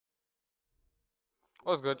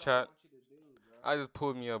What's good, What I chat? want you to do, bro. I just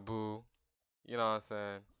pulled me a boo. You know what I'm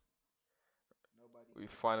saying? Nobody We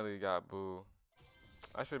pulled you. finally got boo.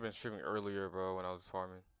 I should have been streaming earlier, bro, when I was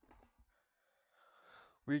farming.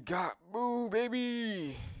 We got boo,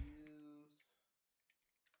 baby! Views.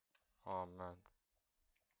 Oh, man.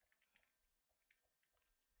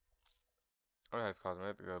 I don't know how his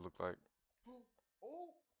cosmetic gotta look like.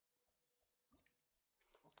 Oh.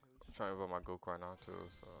 Okay, we I'm should trying to be vote my good. Goku right now, too,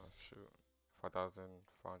 so shoot.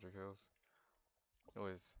 5,400 kills.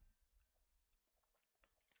 Anyways,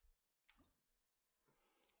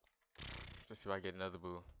 let's see if I get another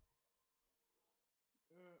boo.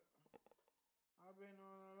 Uh, I've been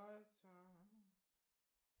on a lifetime.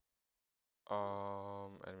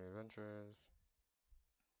 Enemy adventures.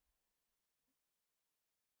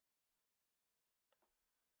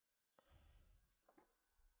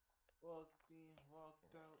 Walked in,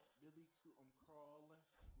 walked out. Billy Coot, I'm crawling.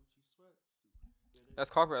 Gucci sweatsuit. Yeah, they That's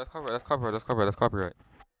thought I copyright, that's was copyright, that's falling. copyright, that's copyright, that's copyright.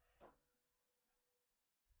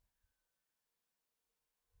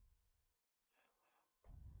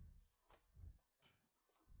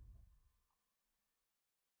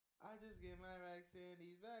 I just get my vaccine,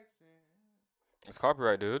 these vaccines. It's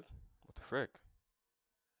copyright, dude. What the frick?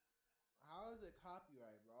 How is it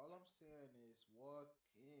copyright, bro? All I'm saying is walk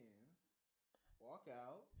in, walk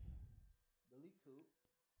out. Billy Coot,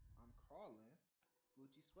 I'm crawling.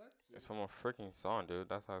 Gucci It's sweatsuit. from a freaking song, dude.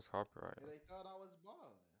 That's how it's copyright. Yeah, they thought I was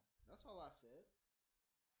balling. That's all I said.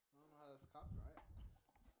 I don't know how that's copyright.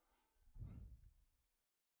 Hmm.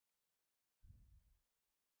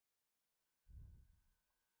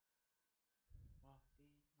 Walked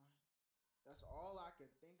in. That's all I can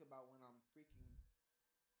think about when I'm freaking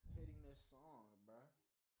hitting this song, bruh.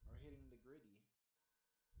 Or hitting the gritty.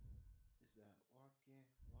 Is that walk in,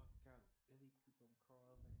 walk out. Billy Coop, I'm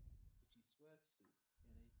crawling. Gucci sweatsuit.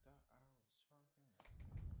 Yeah, they thought I was charging.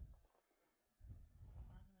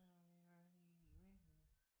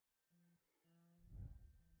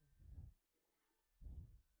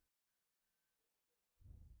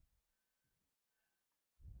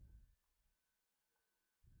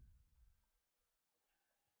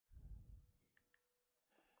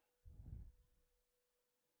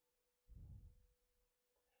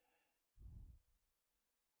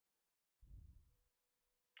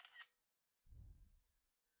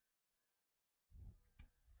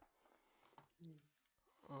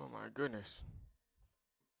 Oh my goodness.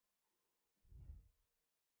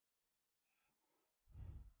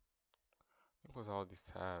 Close all these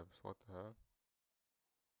tabs. What the hell?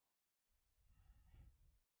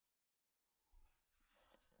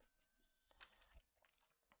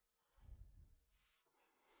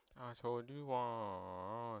 I told you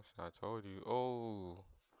once. I told you. Oh,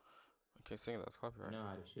 I can't sing that. That's You copyright. know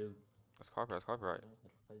how to shoot. That's copyright. That's copyright. You know how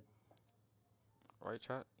to fight. Right,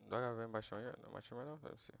 chat? Do I have anybody showing you my stream right now?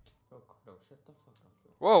 Let me see. Bro, Cardo, shut the fuck up,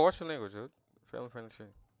 bro. Whoa, what's your language, dude? Family friendly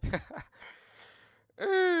shit.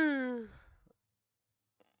 Ooh.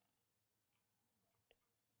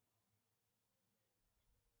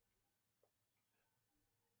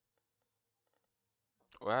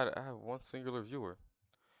 Well, I had one singular viewer.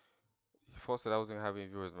 He posted I wasn't gonna have any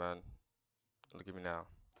viewers, man. Look at me now.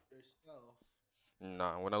 Yourself.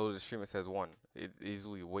 Nah, when I load the stream, it says one. It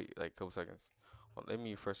easily wait like a couple seconds. Well, let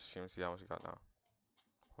me refresh the stream and see how much you got now.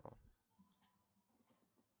 Hold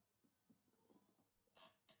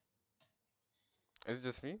on. Is it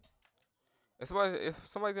just me? If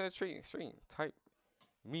somebody's in the stream, type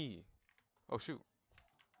me. Oh shoot.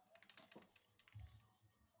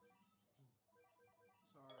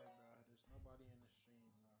 Sorry, bro. There's nobody in the stream,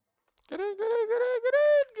 bro. Get in, get in, get in,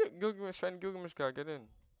 get in. Gilgamesh, shiny Gilgamesh guy, get in.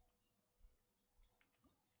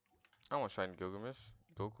 I want shiny Gilgamesh.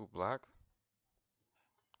 Goku Black.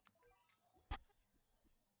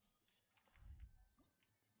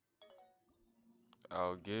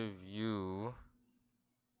 I'll give you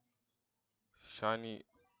shiny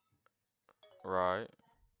Rai,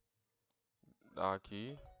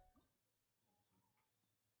 Daki,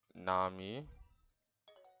 Nami,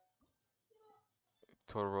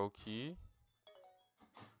 Toroki,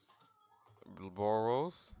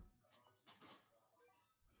 Boros.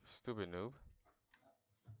 Stupid noob.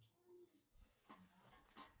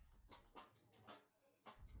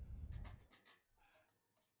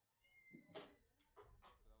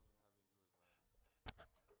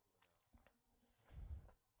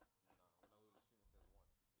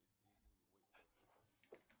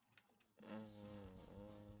 Mm.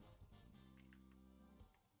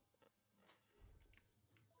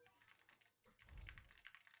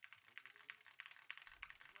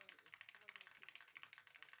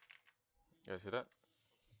 You guys see that?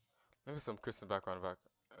 Maybe some Christmas background back.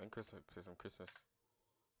 I think Christmas, some Christmas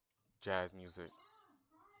jazz music.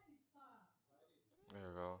 There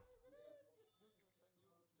we go.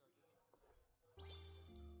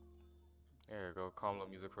 There you go. Calm little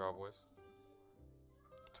music for our boys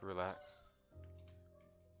to relax.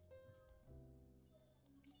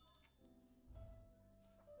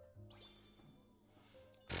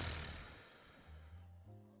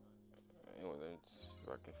 Anyway, then just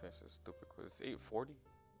so I can finish this stupid quiz. It's 8:40.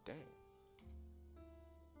 Dang.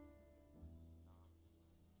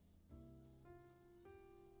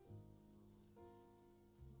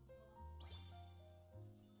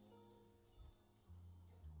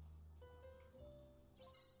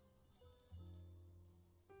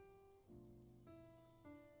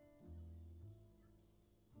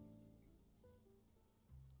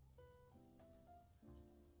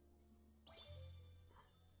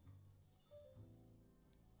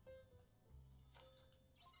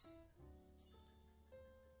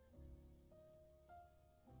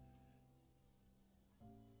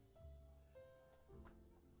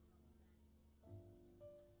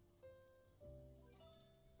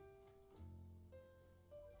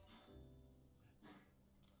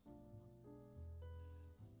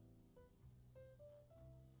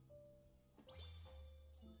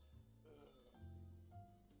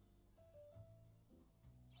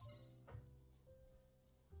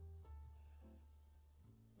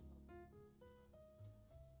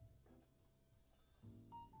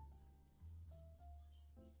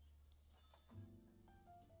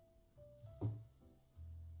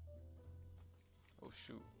 Oh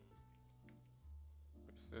shoot.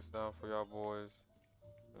 Place this down for y'all boys.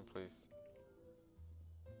 And place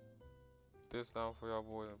this down for y'all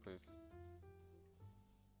boys. And place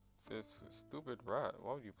this stupid rat.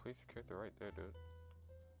 Why would you place your character right there, dude?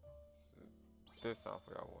 This down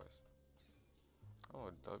for y'all boys. Oh,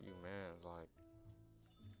 W man's like.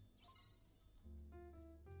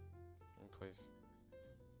 And place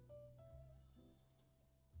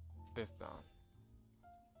this down.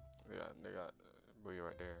 They got Booty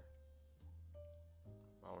right there.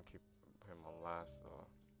 I want to keep him on last though.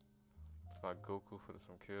 It's not Goku for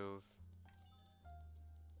some kills.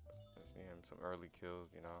 Just need him some early kills,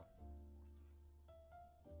 you know.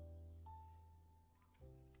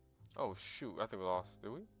 Oh shoot, I think we lost,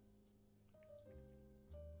 did we?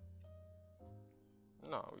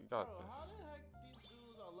 No, we got Bro, this. how the heck these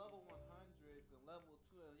dudes are level 100s and level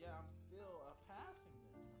 2 and yeah, I'm still passing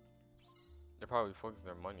them? They're probably focusing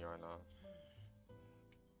their money right now.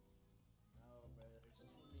 No, bro,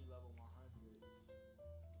 there's too many level 100s.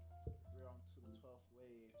 We're on to the 12th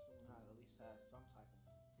wave. Someone had at least has some type of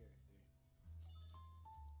character.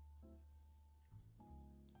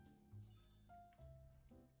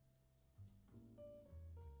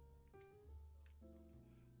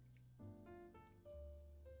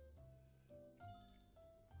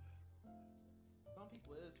 Some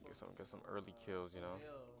people is Get focusing some on early kills, you know.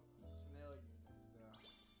 snail units though.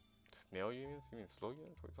 Snail units? You mean slow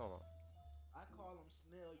units? What are you talking about? I call them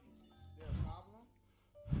snail units. Is there a problem?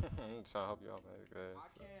 I'm trying to help you out, man.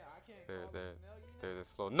 I can't They're call them they're snail they're units.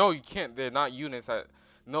 slow. No, you can't. They're not units.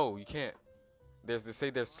 No, you can't. There's to say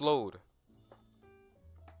they're Huh? slowed.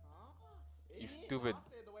 Huh? You Idiot? No, stupid. I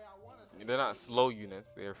said the way I want to say They're it, not idiot. slow units.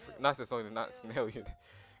 Snail. Not just slowing. They're not Snail snail units.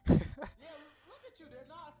 units. Yeah, look at you. They're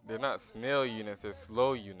not They're slow not units. They're snail slow units. with They're their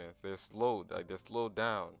slow butt. units. They're slowed. Like they're slowed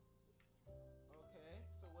down. Okay,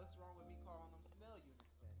 so what's wrong with me calling them snail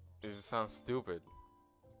units then? It just sounds stupid.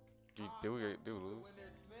 Ah, Did we sounds stupid lose? when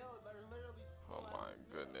they're snail. They're literally Oh slow as my a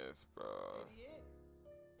snail. goodness, bro. Idiot.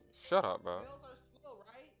 Shut up, bro. Snails are slow,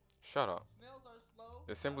 right? Shut up. Snails are slow.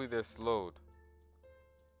 They're slowed.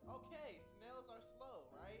 Okay, snails are slow,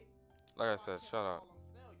 right? Like So I why said, can't I shut up. call them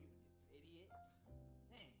snail units, idiot?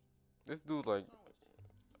 Dang, This dude like, what's wrong with you?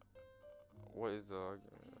 what is the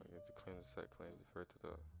argument? Against the claim the set claims refer to the.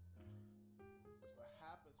 That's what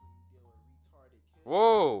happens when you deal with retarded kids.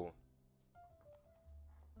 Whoa!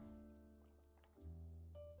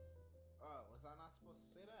 Oh, was I not supposed to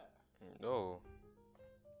say that? No.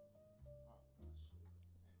 Oh, shoot.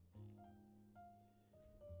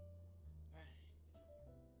 Dang.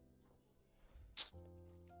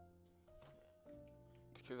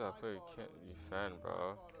 These kids I play can't be fan, My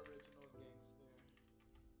bro. fault, original gangster.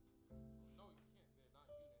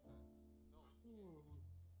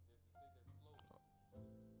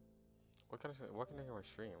 What can I hear my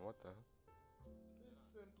stream? What the hell? This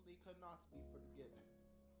simply could not be forgiven.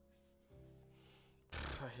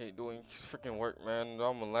 I hate doing freaking work, man.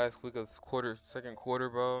 I'm on last week of this second quarter,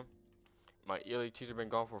 bro. My ELA teacher been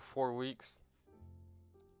gone for 4 weeks.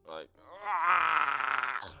 Like,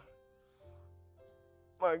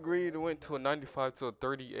 My grade went to a 95 to a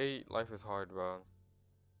 38. Life is hard, bro. Going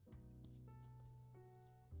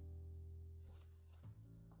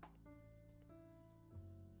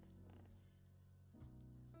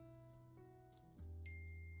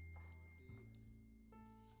deep.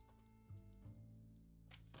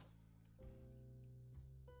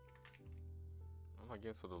 I'm not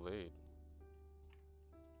getting so delayed.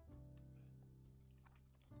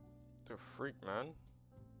 The freak, man.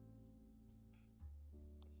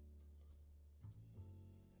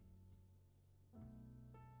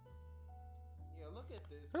 Yeah, look at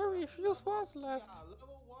this, Very bro. few spots We left. got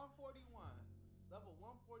level 141, level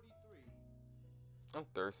 143, I'm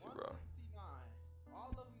thirsty, bro. 169. All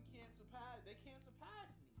of them can't surpass. They can't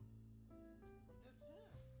surpass me from just him.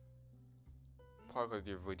 Probably because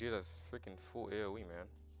your Vegeta's freaking full AoE, man.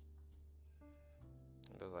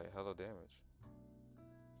 It does like hella damage.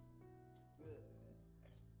 Good.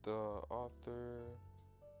 The author.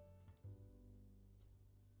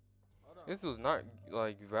 Hold on. This dude's not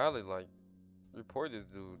like valid. Like, report this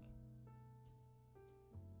dude.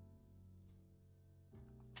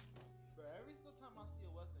 Bro, every single time I see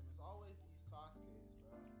a West Ham, it's always these Sasuke's,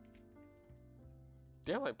 bro.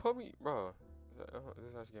 Damn, like put me, bro.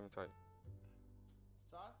 This actually getting tight.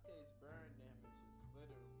 Sasuke's burn damage is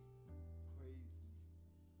literally crazy.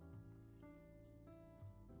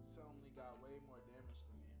 Suddenly got way more damage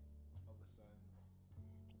than me all of a sudden.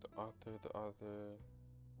 The author. The author.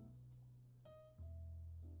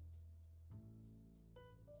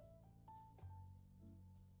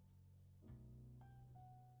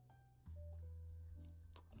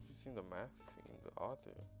 You seen the math team? The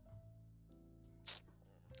author.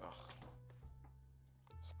 Ugh.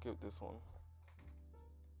 Skip this one.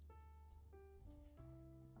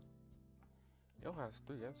 It has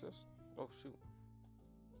 3 answers. Oh shoot.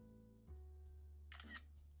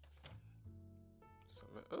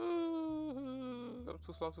 Submit. I'm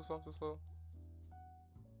too slow. I'm too slow. I'm too slow.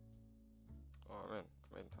 Oh man,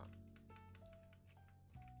 I'm in time.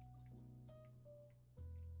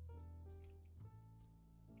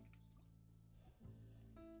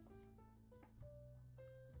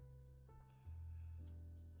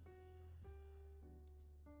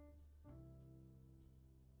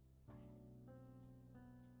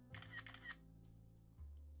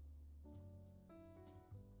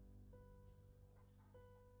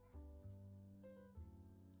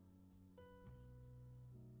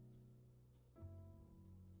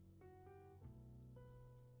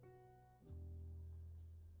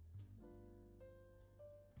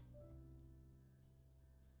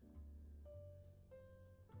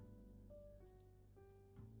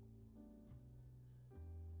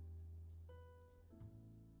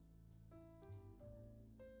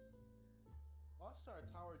 All-Star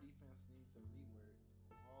Tower defense needs to rework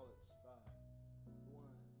all its stuff. We want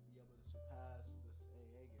to be able to surpass this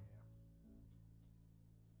AA game.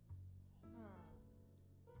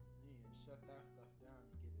 We need to shut that stuff down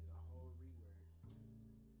and get it a whole rework.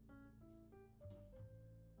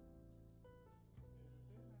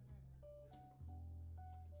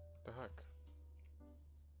 The heck?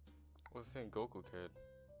 What's saying Goku kid?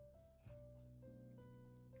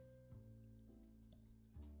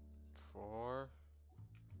 4,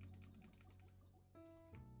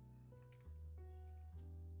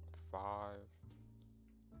 5.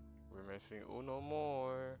 We're missing uno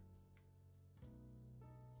more.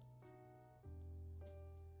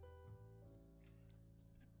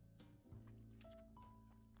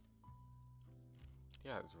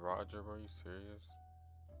 Yeah, it's Roger, bro. You serious?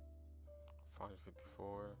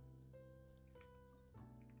 554.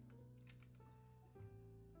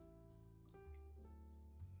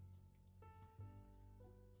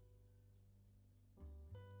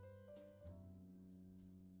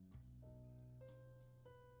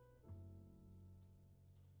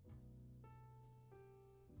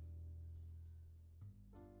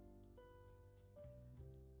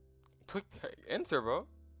 Click enter, bro.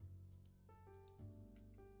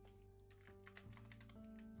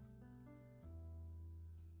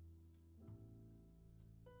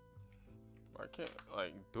 I can't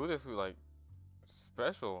like do this with like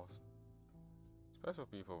special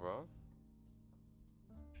people, bro.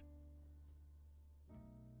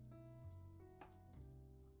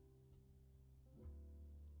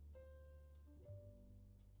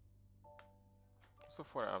 What's the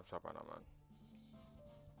 40 item shop right now, man?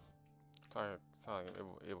 It's not like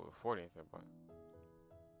I'm able to afford anything, but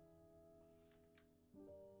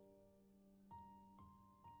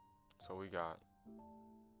so we got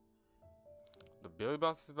the Billy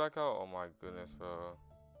Bounce is back out. Oh my goodness, bro.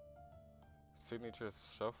 Signature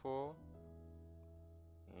shuffle.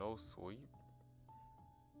 No sweep.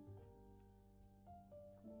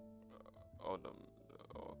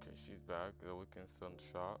 Oh, okay, she's back. The weekend's still in the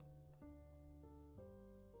shot.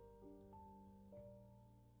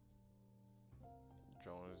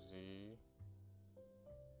 Jonesy.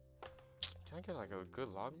 Can I get like a good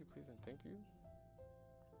lobby, please, and thank you?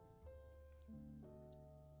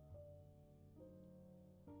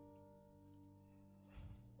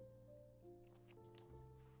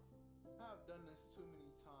 I've done this too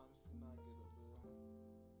many times to not get a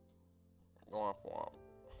bill. Womp womp.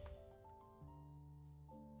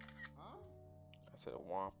 Huh? I said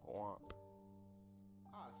womp womp.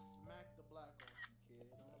 I smacked the black off you, kid.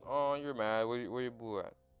 Don't lie Oh, to you're me. mad. Where your boo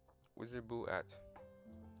at? Where's your boo at?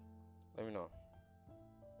 Let me know.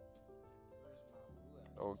 Where's my boo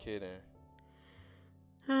at? Okay then.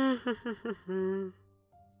 Mm.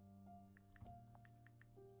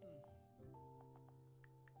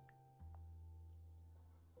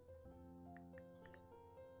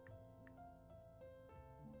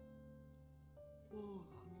 Oh,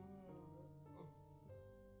 God.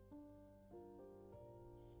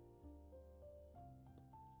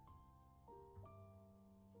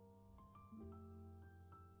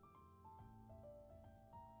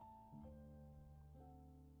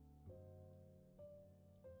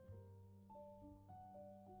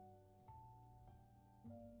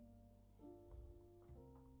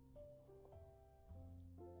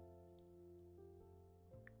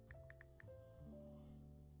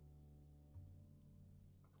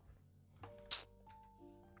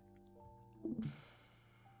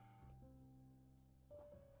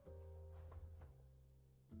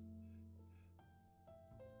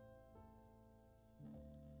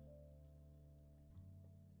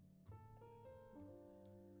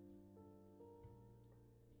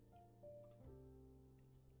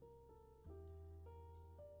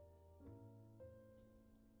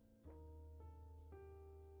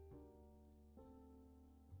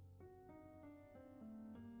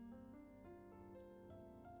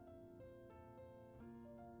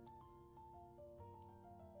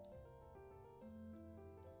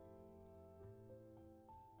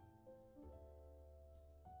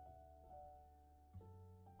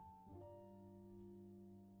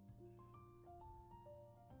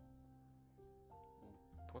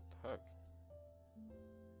 What the heck?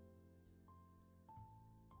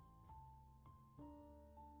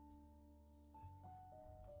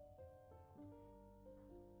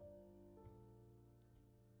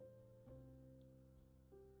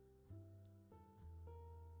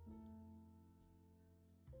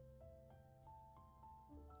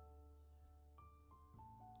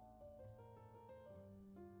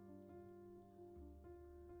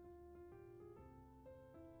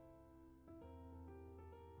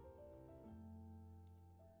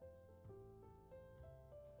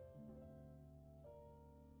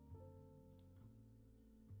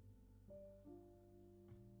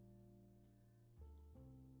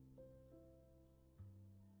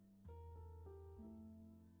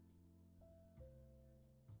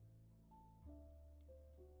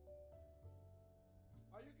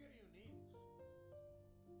 How you get uniques?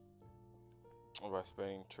 By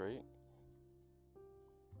spending trait?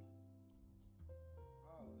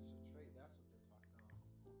 Oh, it's a trait. That's what they're talking about.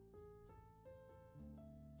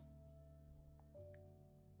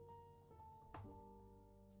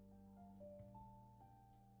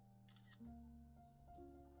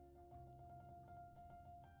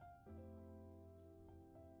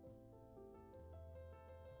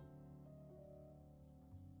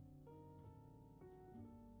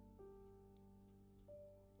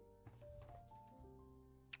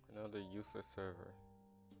 Another useless server.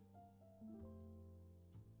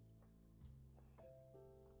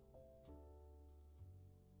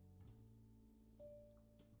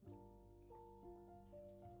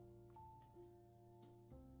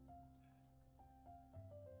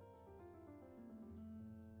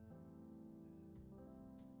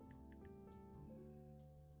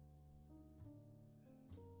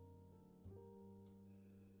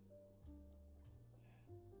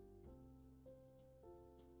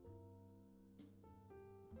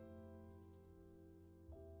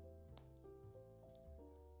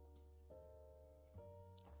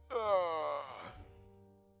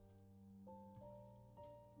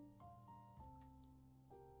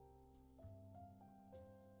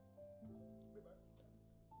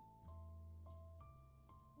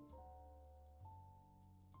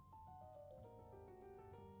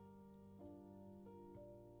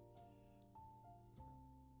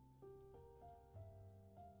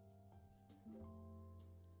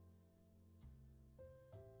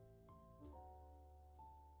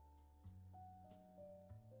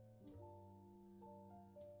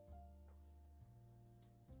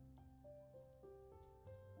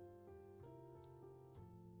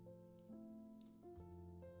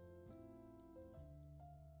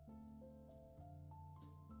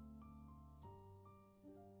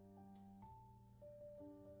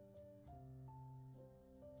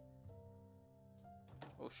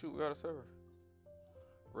 Oh shoot, we got a server.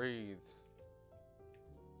 Raids.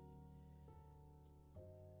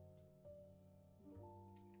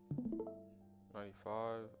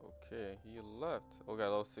 95. Okay, he left. Oh, got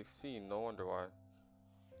level 16. No wonder why.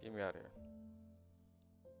 Get me out of here.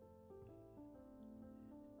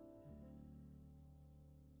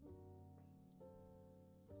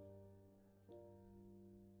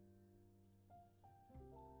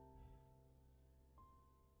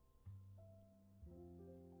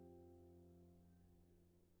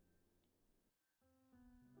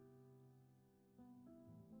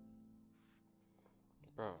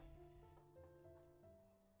 Bro.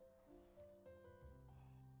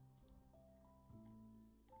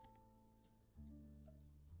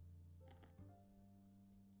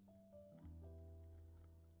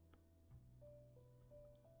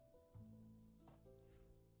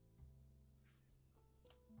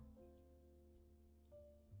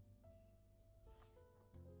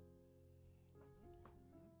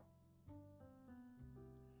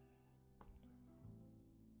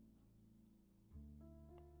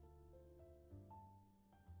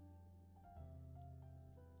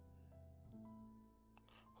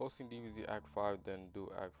 Hosting DBZ Act 5, then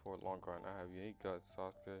do Act 4 long run. I have unique guts,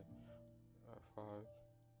 Sasuke. Act 5.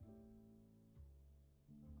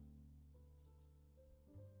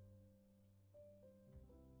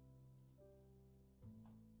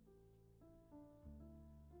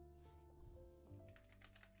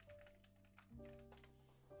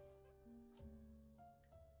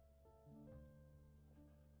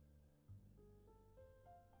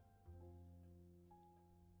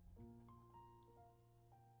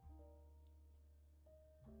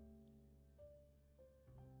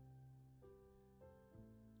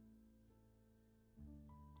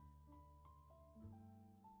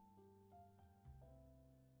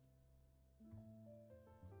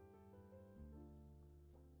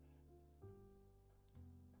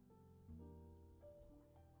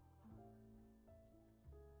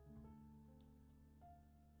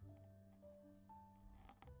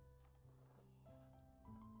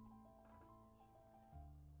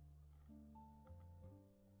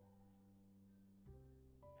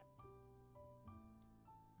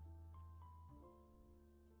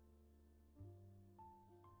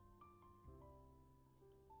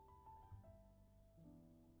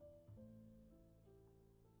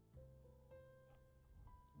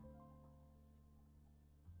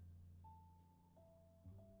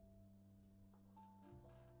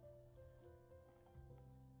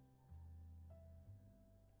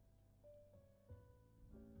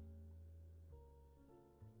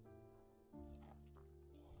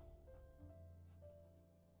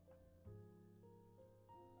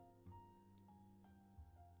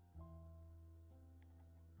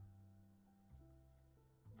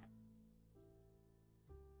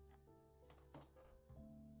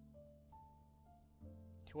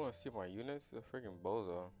 You wanna see my units? The freaking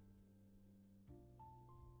bozo.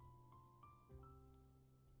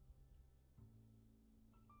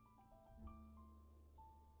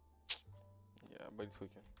 Yeah, but he's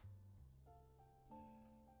tweaking.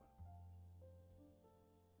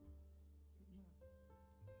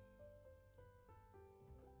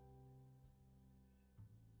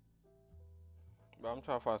 But I'm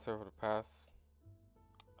trying to find a server to pass.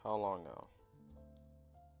 How long now?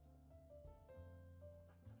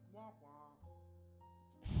 Womp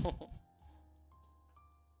womp.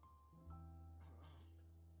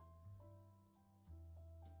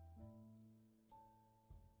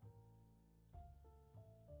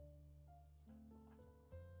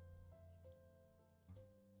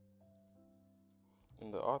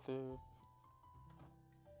 And the author.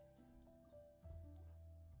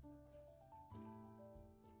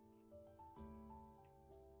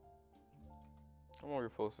 I'm gonna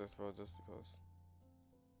repost this, bro, just because.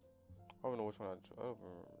 I don't know which one I don't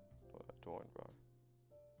remember what I joined, bro.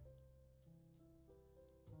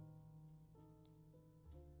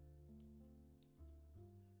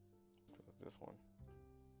 This one.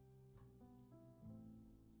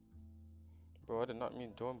 Bro, I did not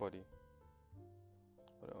mean join, buddy.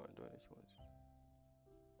 But I want to join this one.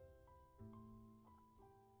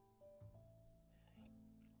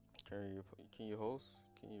 Can you host?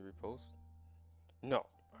 Can you repost? No,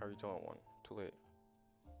 I already joined one. Too late.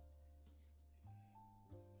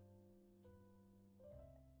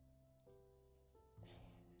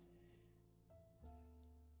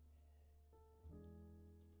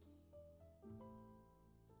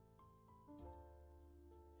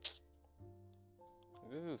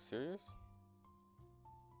 Is this dude serious?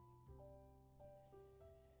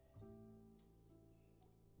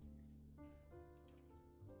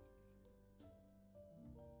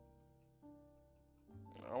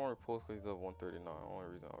 I want to repost because he's up 139. Only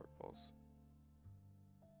reason I repost.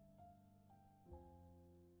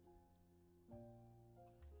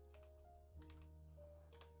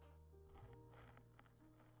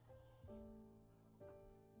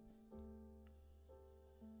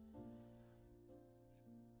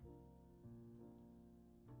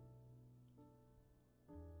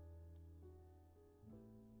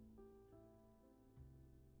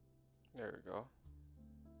 There we go.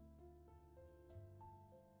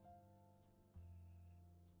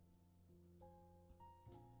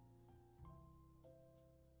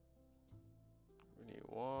 We need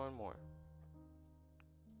one more.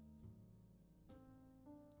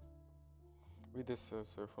 Read this, sir,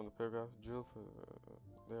 from the paragraph. Drill.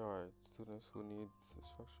 There are students who need the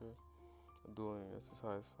structure of doing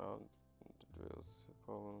exercise found in the drills.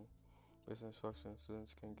 Problem. Based instruction,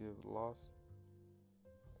 students can give loss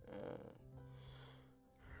and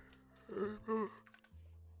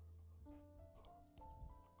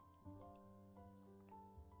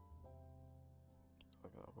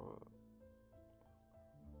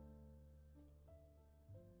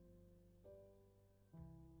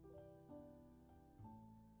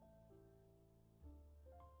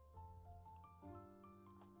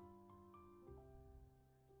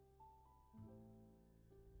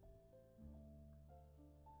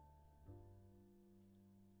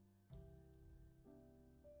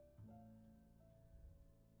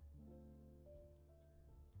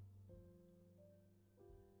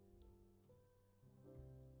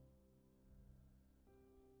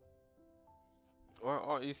why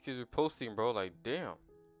aren't these kids reposting, bro? Like, damn.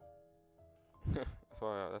 That's how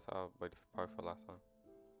I probably felt last time.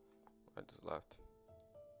 I just left.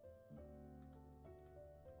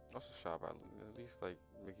 What's the shop? At least like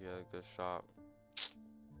make it a good shop.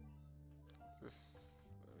 This,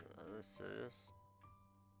 are you serious?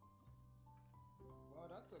 Well,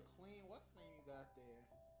 that's a clean. What's the name you got there?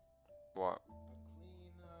 What? A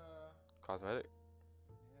clean. Cosmetic?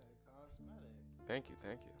 Yeah, cosmetic. Thank you,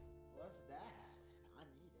 thank you. What's that? I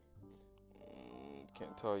need it.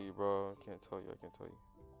 Can't tell you, bro. Can't tell you. I can't tell you.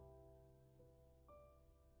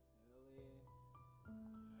 Really?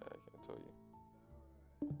 Yeah, I can't tell you.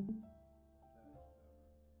 Alright. What's that?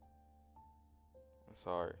 I'm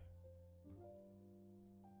sorry.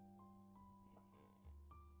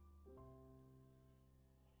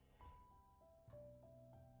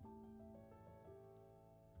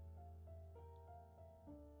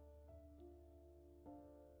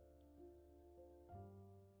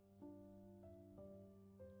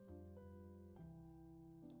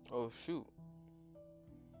 Oh shoot.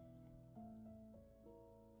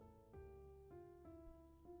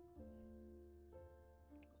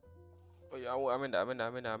 Oh yeah, I'm in there. We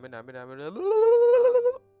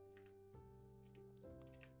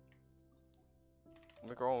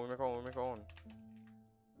make our own. We make our own. We make our own.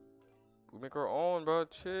 We make our own, bro.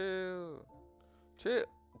 Chill. Chill.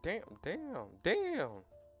 Damn. Damn. Damn.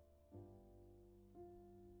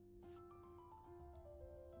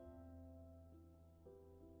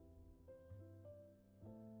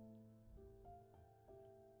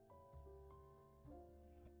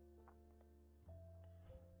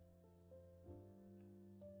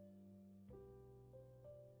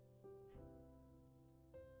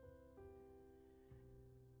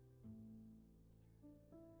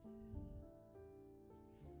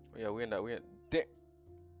 Oh, yeah, we in that. We in. Damn.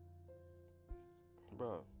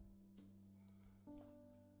 Bro.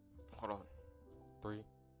 Hold on. 3,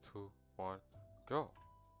 2, 1, go.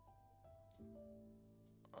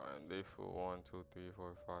 And they for 1, 2, 3,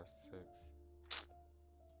 4, 5, 6.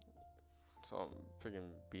 Some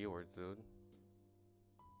freaking B words, dude.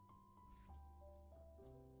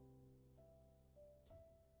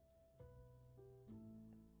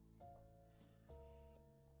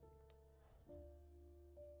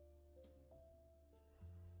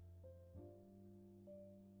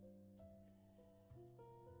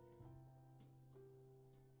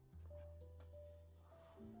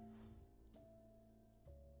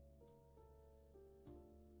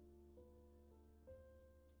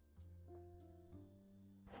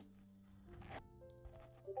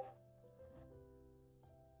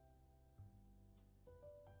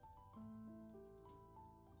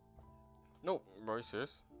 Nope, bro, you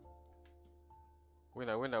serious? We in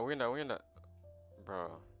that.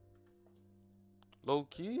 Bro. Low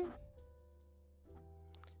key?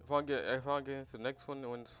 If I get into the next one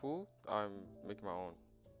when it's full, I'm making my own.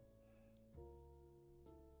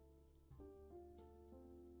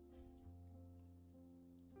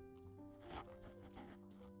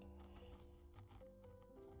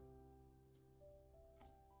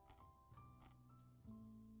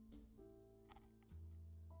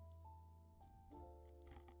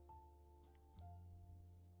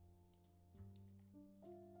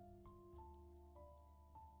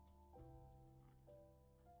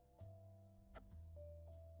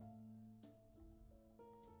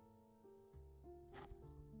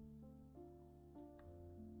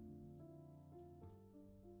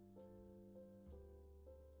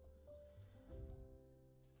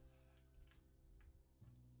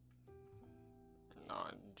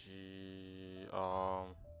 G.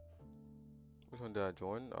 Which one did I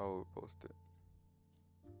join? I will post it.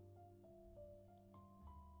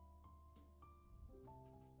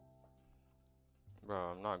 Bro,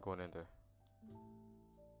 I'm not going in there.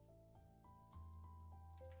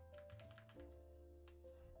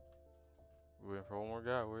 Waiting for one more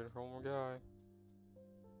guy. Waiting for one more guy.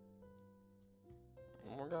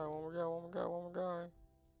 One more guy. One more guy. One more guy. One more guy.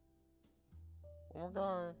 One more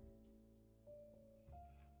guy.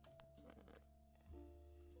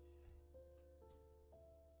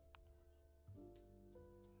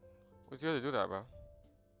 What's the other do that, bro?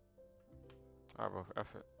 Alright, bro.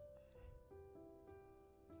 F it.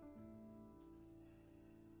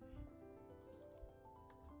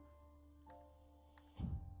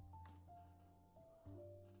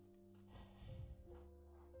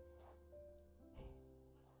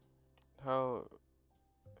 How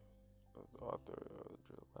the author of the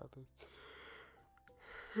drill pathers?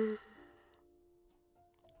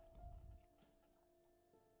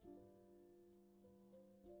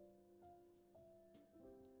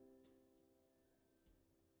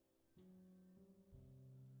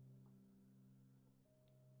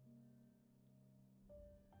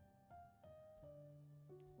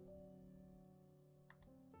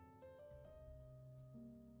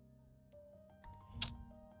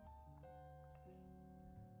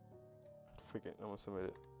 Freaking, I'm gonna submit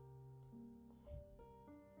it.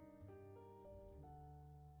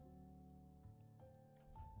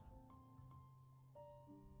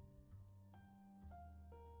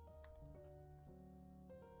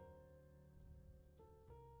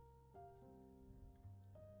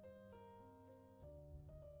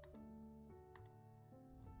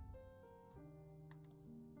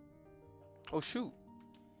 Oh shoot!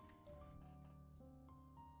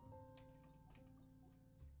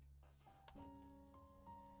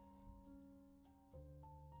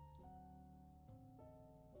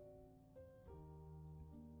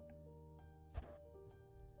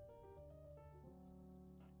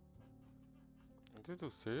 Is this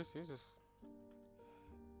dude serious? He's just.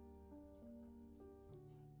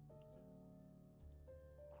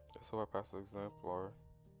 So I passed the exemplar.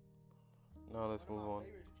 Now let's One of move my on.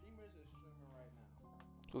 favorite streamers is streaming right now.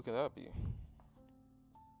 Who can that be?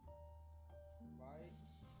 Right?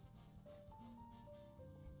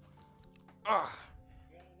 Ah!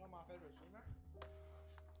 You don't know my favorite streamer?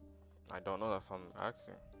 I don't know. That's what I'm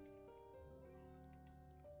asking.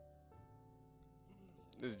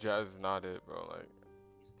 This jazz is not it, bro. Like.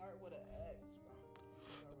 You start with an X, bro.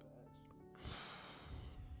 You start with an X.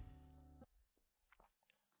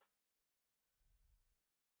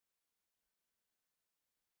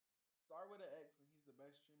 Start with an X, and he's the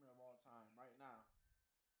best streamer of all time right now.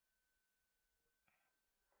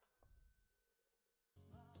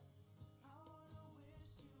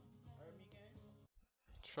 Heard me, gang?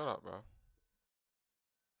 Shut up, bro.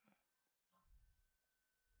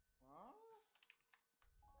 Huh?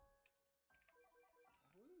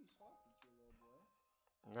 Who are you talking to, little boy?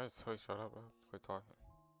 Nice toy. Shut up, bro. Quit talking.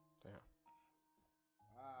 Damn.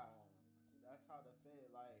 Ah, so that's how the fit,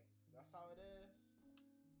 like, that's how it is.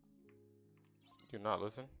 You not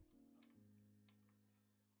listen?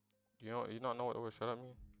 You not know what the word shut up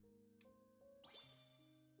mean?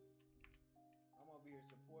 I'm over here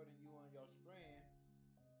supporting you on your stream,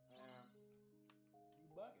 and you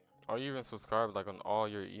bugging. Are you even subscribed like on all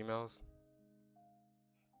your emails?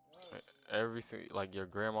 Yes, Like, like your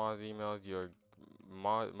grandma's emails, your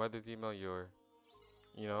mother's email, your,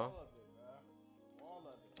 you know? all of it, bro. All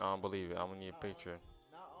of it. I don't believe it. I'm gonna need a Not only, picture.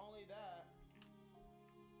 not only that,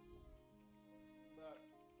 but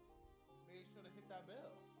make sure to hit that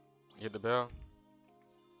bell. You hit the bell?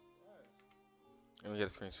 Yes, Let me get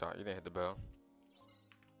a screenshot. You didn't hit the bell.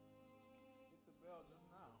 hit the bell just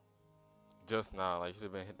now. Just now, like you should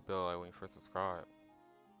have been hit the bell like when you first subscribed.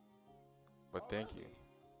 But thank you.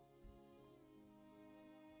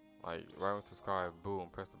 Already? Like right when you subscribe, boom,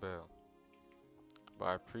 press the bell. But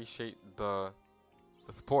I appreciate the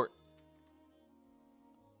support.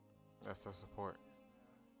 That's the support.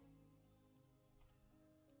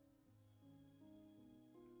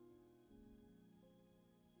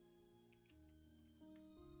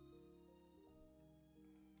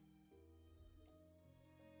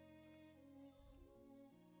 Yeah, man.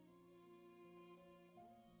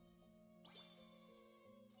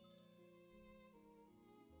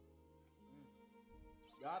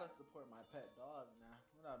 Gotta support my pet dog now.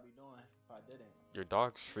 What I'd be doing if I didn't? Your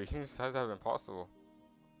dog streams? How's that even possible?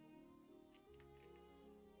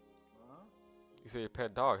 Huh? You say your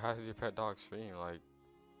pet dog. How does your pet dog stream? Like,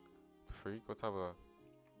 freak? What type of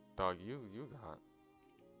dog you got?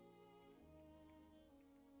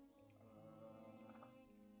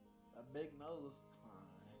 big nose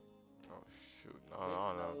kind. Oh shoot, no, Big I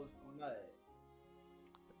don't know. nosed mutt.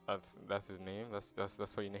 That's his name.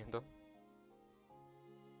 That's what you named him.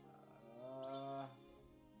 Uh,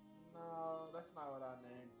 no, that's not what I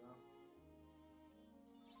named him.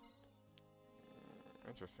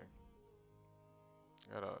 Interesting.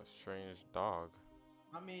 Got a strange dog.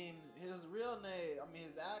 I mean, his real name, I mean,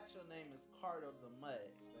 his actual name is Cardo the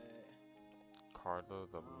Mutt, but Carla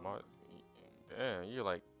the um, Mutt. Damn, you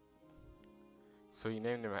like. So you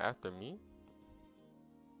named him after me?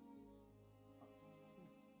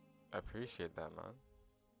 I appreciate that, man.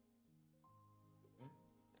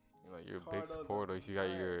 You know, you're a big Cardo the supporter Mutt. if you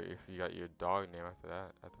got your dog name after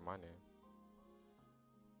that, after my name.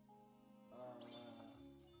 Uh,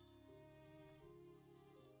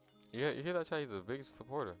 You hear that chat? He's a big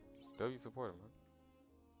supporter. W supporter, man.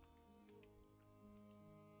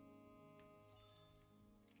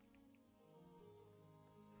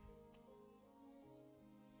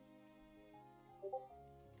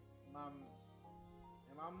 my,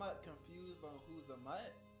 am I Mutt confused on who's a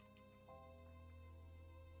Mutt?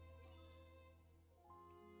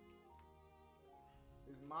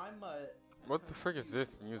 Is my Mutt What the frick is this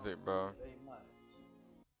confused on music, bro? who's a Mutt?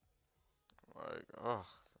 Like, ugh.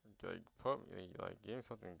 Like, put me, like, give me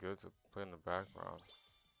something good to play in the background.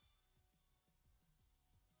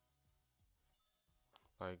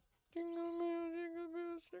 Like, jingle bells, jingle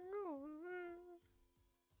all the way.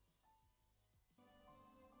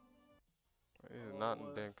 This is Oh, not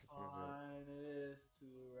what damn confusing. fun it is to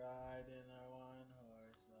ride in a one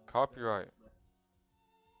horse open Copyright. sleigh.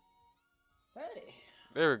 Hey,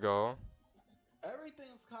 There we go.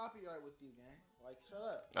 everything's copyright with you, gang. Like, shut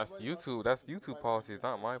up. That's Nobody's about to YouTube. report That's you. YouTube Nobody's gonna policies,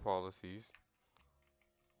 not report my you. policies.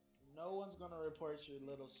 No one's gonna report your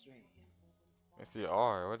little stream. Yes, they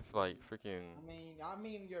are. What if, like, freaking, I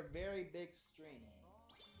mean your very big stream.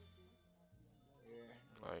 Yeah.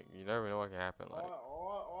 like, you never know what can happen. Like,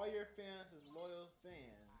 All your fans is loyal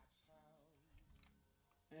fans,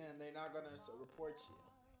 and they're not gonna report you.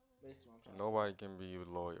 Basically, what I'm trying to say. nobody can be a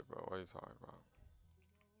lawyer, bro. What are you talking about?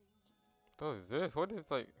 What is this? What is,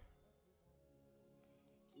 like,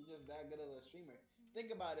 You're just that good of a streamer.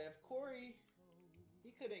 Think about it. If Corey,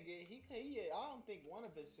 he couldn't get, he could, he, I don't think one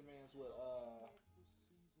of his fans will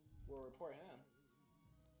report him.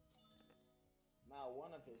 Not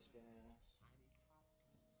one of his fans.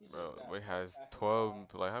 He's just bro, that Wait has fucking 12,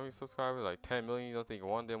 dog. like, how many subscribers? Like 10 million? You don't think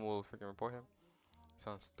one of them will freaking report him?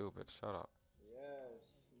 Sounds stupid. Shut up. Yes,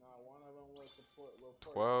 not one of them will report him.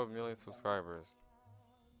 12 I'm million telling you. subscribers.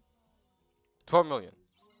 12 million.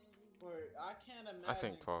 I can't I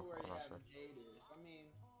think imagine 12. Corey I'm not sure. having haters. I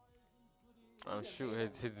mean, he can Shoot, hate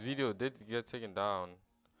on the his guy. video did get taken down.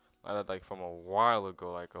 Like from a while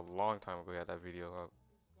ago, like a long time ago. He had that video up.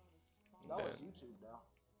 That was Then, YouTube, bro.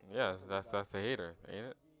 That yeah, wasn't the guy. that's the hater, ain't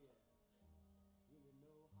it?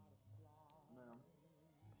 Man.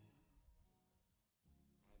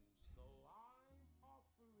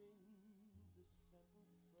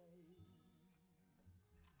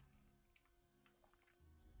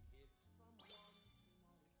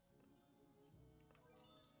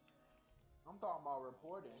 I'm talking about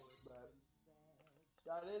reporting, but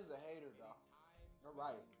that is a hater, though. You're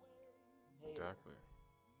right. Hater. Exactly.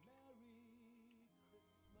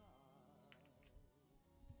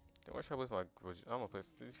 Then where should I place my? I'm gonna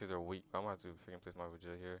place. These kids are weak. I'm gonna have to freaking place my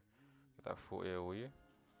Vegeta here. Get that full AOE.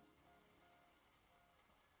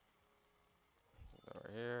 That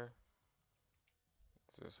right here.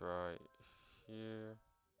 This right here.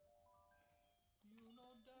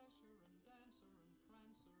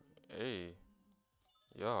 Hey,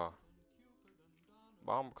 yeah.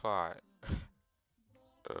 Bomb Clyde.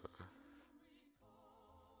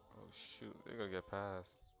 Oh shoot, they're gonna get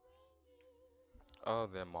past. Oh,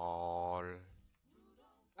 them all.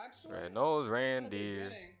 Actually, Red nose in the reindeer.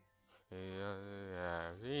 beginning, Yeah,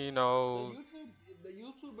 yeah, he the knows. YouTube, the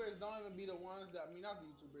YouTubers don't even be the ones that. I mean, not the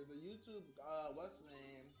YouTubers. The YouTube, what's the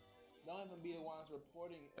name? Don't even be the ones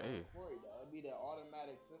reporting Hey, Corey though. It'd be the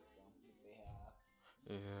automatic system that they have.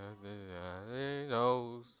 yeah, he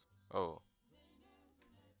knows. Oh,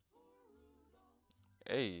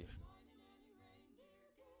 hey,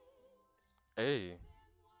 hey,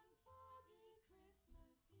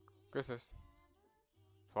 Christmas,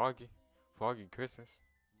 foggy, foggy Christmas.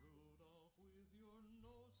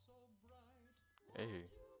 Hey,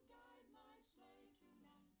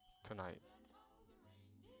 tonight.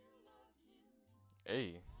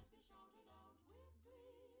 Hey,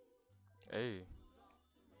 hey,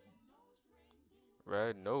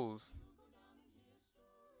 red nose.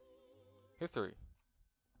 History.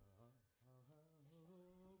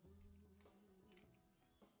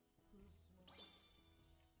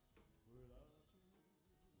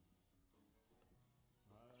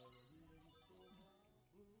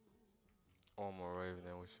 One more wave, and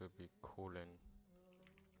then we should be cooling.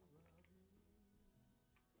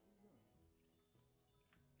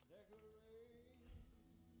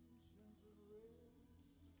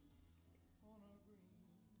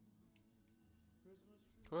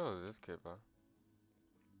 Who else is this kid, bro?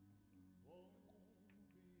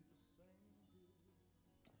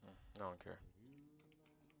 I don't care.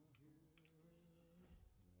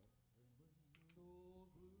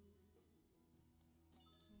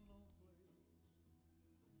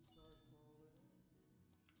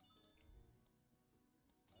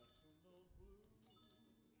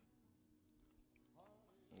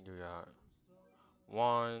 You got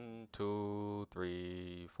one, two,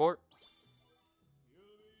 three, four.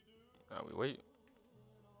 Now we wait.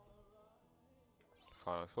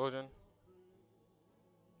 Final explosion.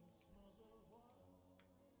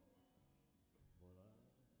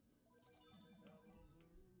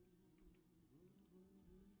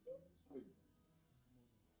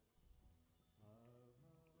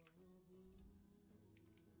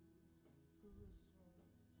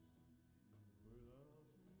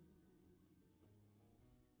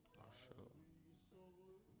 Oh shoot.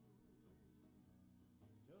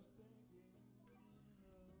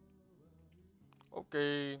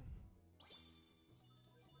 Okay.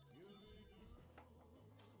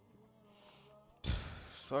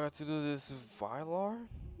 So I got to do this Vylar?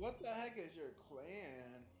 What the heck is your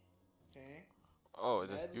clan? Okay. Oh,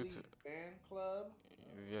 this YouTube. Medley's fan club.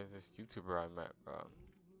 Yeah, this YouTuber I met, bro.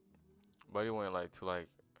 But he went like to like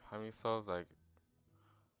how many subs? Like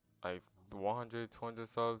 100, 200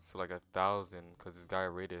 subs to like 1,000 because this guy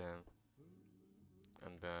rated him.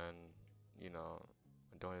 And then, you know,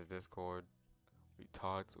 I joined his Discord. We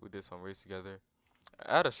talked. We did some race together.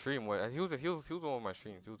 I had a stream where he was on one of my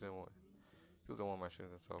streams. He was on one of my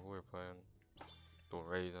streams and stuff. We were playing, doing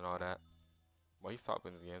raids and all that. But he stopped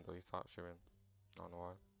in the end though. He stopped streaming. I don't know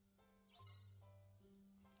why.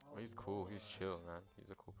 Oh But he's cool. He's Lord. chill, man. He's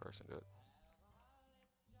a cool person, dude.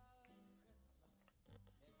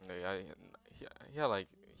 Yeah, he had like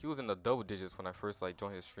he was in the double digits when I first like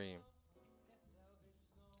joined his stream.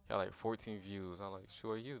 He had like 14 views. I'm like,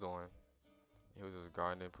 sure, he's doing. He was just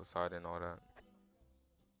grinding, Poseidon, and all that.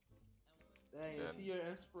 Dang, is Then he your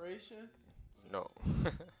inspiration? no.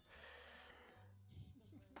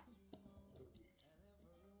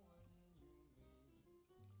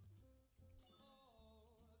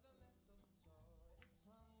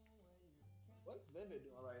 What's Vivid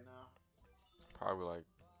doing right now? Probably like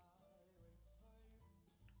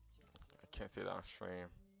I can't say that on stream.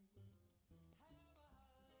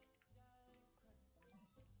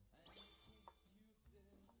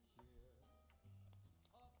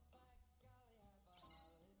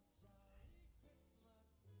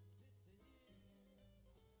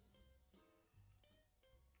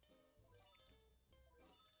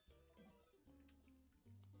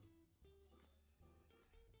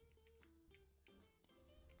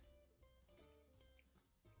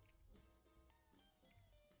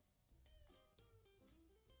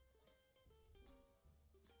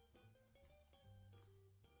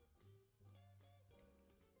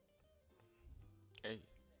 Hey,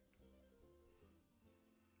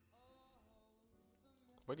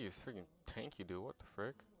 what are you freaking tanky, dude? What the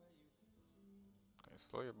frick? Hey,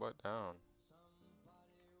 slow your butt down.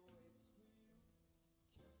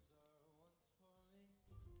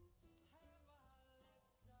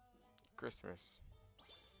 Christmas.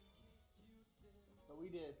 So we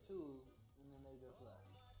did two, and then they just left.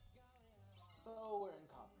 So we're in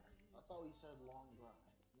copper. I thought we said long grind.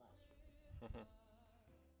 Not sure.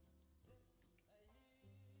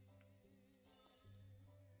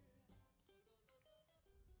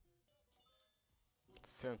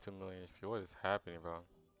 17 million HP. What is happening, bro?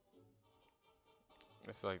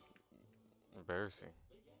 It's like embarrassing.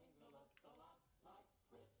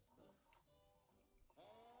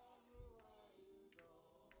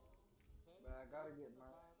 But I gotta get my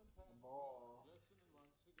ball.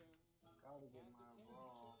 Gotta get my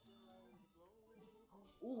ball.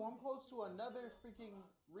 Ooh, I'm close to another freaking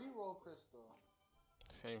reroll crystal.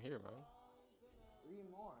 Same here, man. Three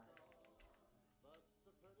more.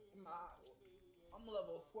 I'm, not, I'm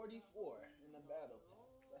level 44 in the battle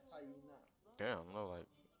pass. That's how you know. Damn, no, like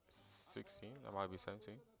 16. That might be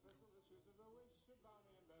 17.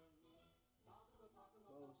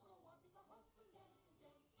 Close.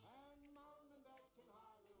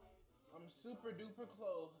 I'm super duper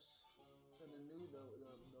close to the new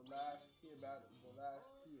the last tier battle, the last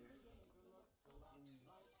tier.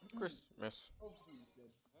 And Christmas. hopefully it's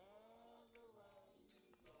good.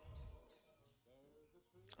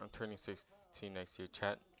 I'm turning 16 next year,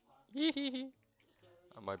 chat. Yee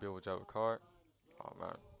I might be able to drive a car. Oh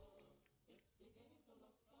man,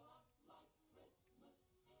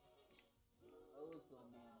 Oh, it was gonna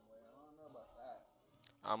be anyway. I don't know about that.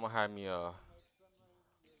 I'm gonna have me a.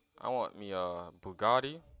 I want me a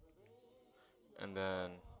Bugatti, and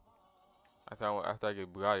then after I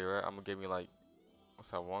get Bugatti, right, I'm gonna get me like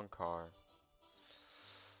what's that one car?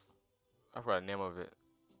 I forgot the name of it,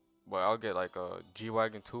 but I'll get like a G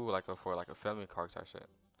wagon too, like a for like a family car type shit.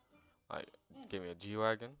 Like, Mm, give me a G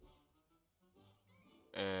wagon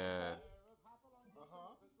and okay. Uh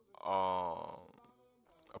huh. um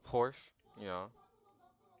a Porsche, you know,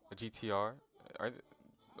 a GTR. Are th-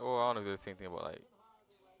 well, I don't know if they're the same thing, but like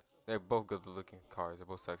they're both good looking cars. They're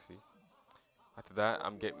both sexy. After that,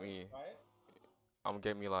 Both good ones, right? I'm gonna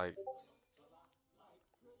get me like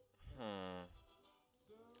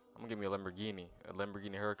I'm gonna get me a Lamborghini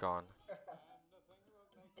Huracan.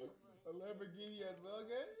 A Lamborghini as well,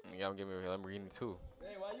 gang. Yeah, I'm gonna get me a Lamborghini too.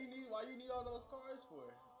 Dang, why you need all those cars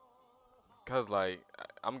for? Cause like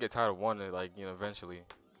I'm gonna get tired of one like eventually.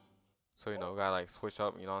 So Oh, gotta like switch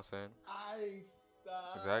up. You know what I'm saying? I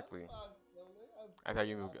stop. Exactly. I feel it. I After feel I it.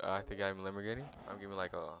 give me I feel after I it. get me a Lamborghini, I'm giving me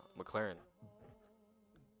like a McLaren.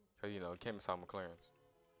 Cause you can't miss out McLarens.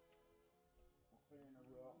 McLaren are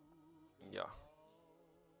real. Yeah.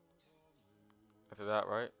 After that,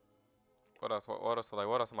 right? What else? What else? Like,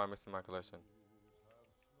 what else am I missing in my collection?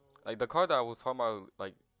 Like the car that I was talking about,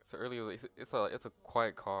 like so earlier. It's a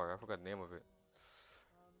quiet car. I forgot the name of it.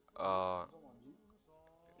 Jeep? Uh, You talking about Jeep?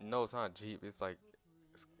 no, it's not a Jeep. It's like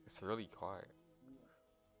it's really quiet. Yeah.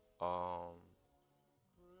 Um,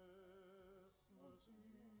 Oh, shit.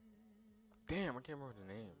 damn, I can't remember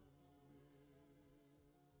the name.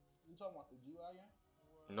 You talking about the G wagon?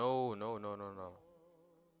 No, no, no, no, no.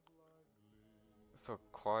 It's a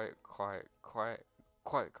quiet car.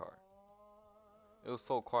 It was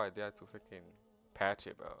so quiet they had to freaking patch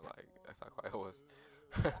it, bro. Like that's how quiet it was.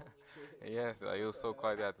 Patch it. Yes, like, it What was the so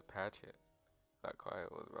quiet they hell? had to patch it. That quiet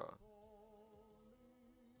it was, bro.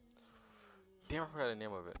 Damn, I forgot the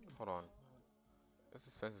name of it. Hold on. It's an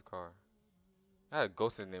expensive car. I had a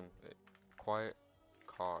ghost in name. Quiet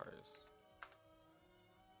cars.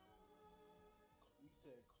 You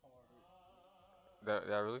said cards. That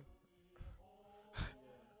really? Yes.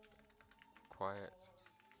 Quiet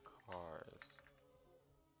cars.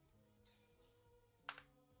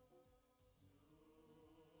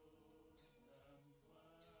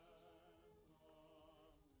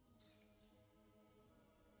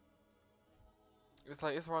 It's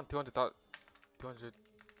like it's around 200,000, $200,000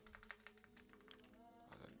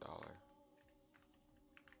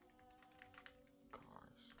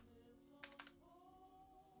 cars.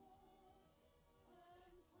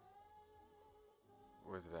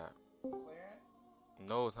 Where's it at? McLaren?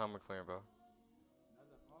 No, it's not McLaren, bro.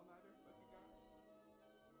 Another all-nighter for you guys?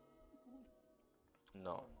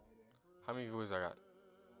 No. All-nighter. How many viewers I got?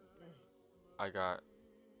 I got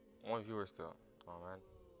one viewer still. Oh man,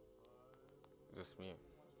 just me.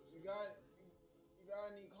 You got you got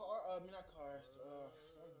any car? I mean not cars.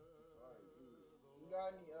 What is the car? Jeez. You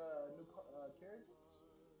got any new carriages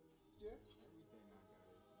still? Everything I got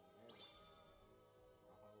is new.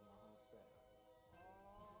 Everything. My whole setup.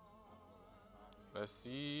 I put like 5 million Let's in it.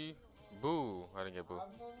 see. Boo. I didn't get boo.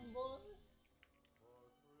 I'm moving, boy.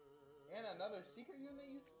 And another secret unit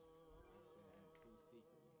you said? I said two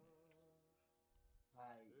secret units.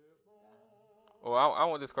 Nice. Oh, I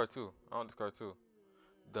want this car too. I want this car too.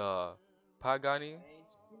 The Pagani That ain't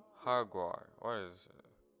stupid. Jaguar. What is it?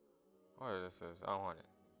 What is this? I don't want it.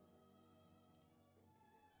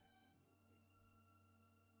 Put me there.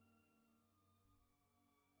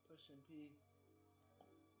 Pushing P.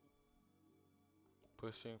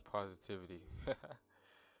 Pushing positivity.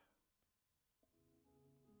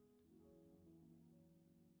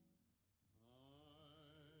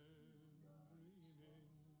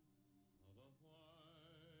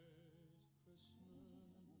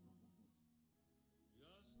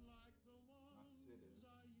 My sitters.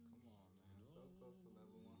 Come on, man. So close to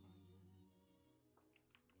level 100.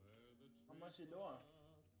 How much you doing?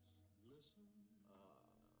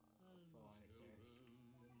 400K.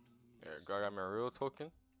 Yeah, God got me a real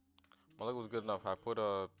token. My luck was good enough. I put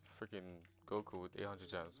a freaking Goku with 800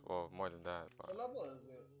 gems. Well, more than that, but What level is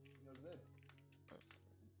it? Your Zid?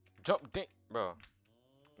 jump dink, bro.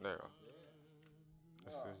 There you go. Zed.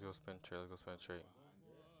 No. Let's go spin trade. Let's go spin trade.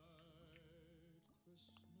 100.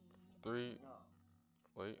 Three. No.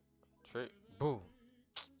 Wait. Trade. Boom.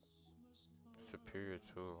 Superior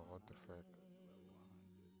too. What the frick?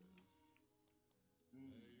 To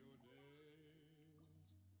level 100, bro.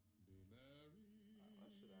 Mm.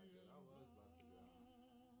 What should I do? I was about to go.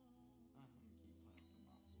 I'm gonna keep playing some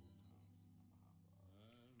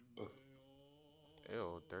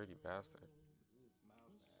yo, dirty bastard. His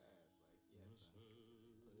mouth ass. Like he had to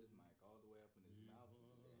put his mic all the way up in his mouth to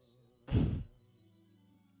do that shit.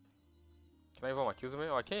 Can I evolve my Kuzume?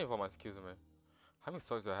 Oh, I can't evolve my Kuzume. How many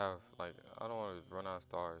stars do I have? Like, I don't want to run out of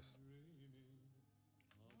stars.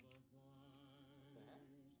 What the heck?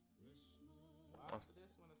 Why I'm, after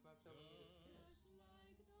this one it's not telling me to skip?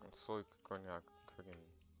 I'm slowly going out, cooking.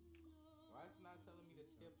 Why is it not telling me to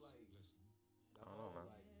skip like the I don't know, whole man.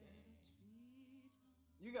 like thing?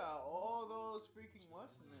 You got all those freaking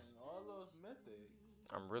what's the name? All those mythics.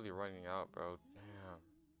 I'm really running out, bro. Damn.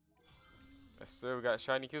 Let's still we got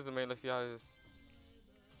shiny Kuzume. Let's see how this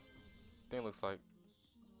thing looks like.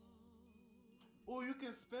 Oh, you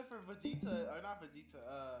can spin for Vegeta or not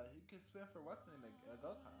Vegeta. You can spin for what's the name?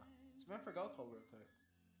 Goku. Spin for Goku real quick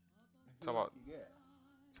and see Talking what about, you get.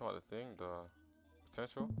 talking about the thing, the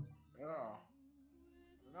potential. Yeah.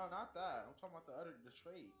 No, not that. I'm talking about the other, the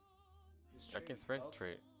trait. This I can trait, sprint Goku.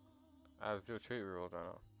 trait. I have zero trait rules. I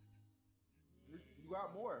know. You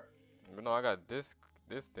got more. But no, I got this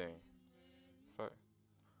thing. So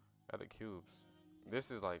I got the cubes.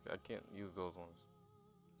 This is like I can't use those ones.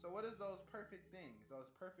 So what is those perfect things? Those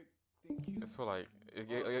perfect thing It's cubes. for like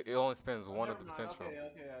Oh, it only spends oh, one of never the mind. potential. Okay,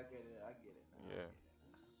 okay, I get it. I get it now. I Yeah. get it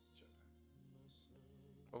now. Tripping.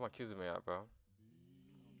 What my Kuzume at, bro?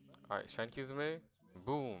 Oh, buddy, All right, buddy, shiny buddy, Kuzume. what's ready?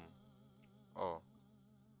 Boom. Oh,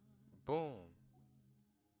 boom.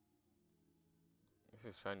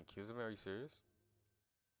 This is shiny Kuzume. Are you serious?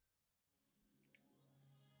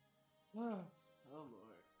 Oh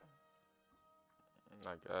Lord.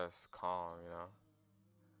 I guess calm, you know.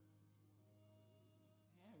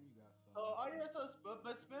 Damn, you got so Oh, much yeah. So, mythic.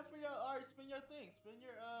 but spin for your. All right, spin your thing. Spin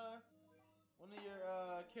your one of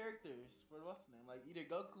your characters for what's the name? Like either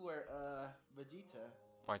Goku or Vegeta.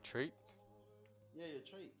 My traits. Yeah, your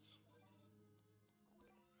traits.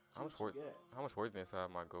 See How what much you worth? get. How much worthiness I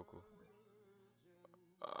have my Goku?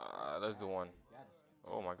 That's Let's do one. bad. You gotta spin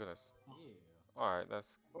Oh that. my goodness. Oh, Ew. All right,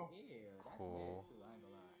 that's oh, Ew, that's mid cool. too. I ain't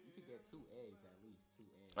gonna lie. You could get two eggs at least. Two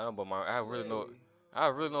I know, eggs. but my I have two really no. A's. I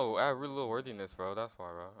have really low worthiness, bro. That's why,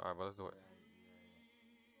 bro. All right, but let's do You're it. right. You're right.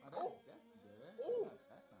 Oh, Oh, that's good. oh.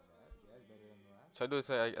 That's not bad. That's good. That's better than the last Should I one. do it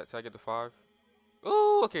till I get to 5?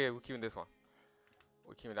 Ooh, okay. We're keeping this one.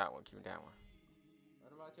 We're keeping that one. Keeping that one.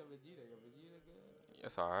 What about your Vegeta? Your Vegeta good?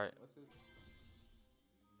 It's all right. What's his?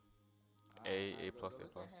 All right, A all right. A Go plus go A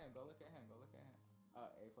look at plus. him. Go look at him. Go look at him.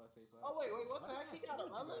 A plus A plus. Oh wait, what Why the does heck? that He got a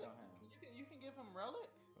sword you got relic. on him? You can give him relic.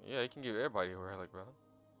 Yeah, you can give everybody a relic, bro.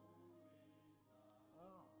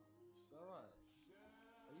 Oh, it's all right.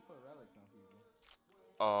 Where you put relics on people?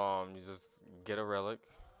 You just get a relic.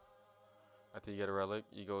 After you get a relic,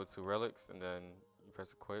 you go to relics, and then you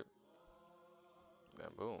press equip. Then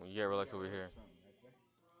boom, you get Where you relics get over relics here. from? Right there.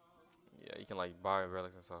 Yeah, you can like buy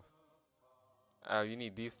relics and stuff. You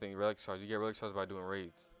need these things, relic shards. You get relic shards by doing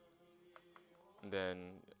raids. And then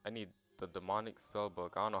I need the demonic spell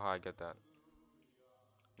book. I don't know how I get that.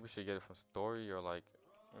 We should get it from story or like,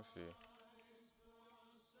 let's see.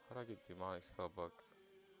 How do I get demonic spell book?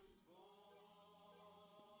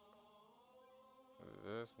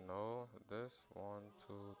 This, no. This, one,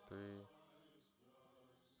 two, three,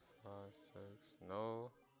 five, six,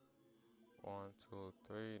 no. One, two,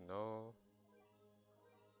 three, no.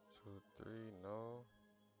 Two, three, no.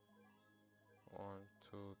 One,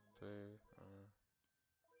 two, three.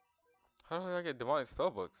 How do I get demonic spell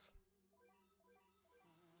books?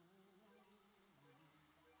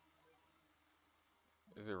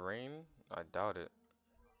 Is it rain? I doubt it.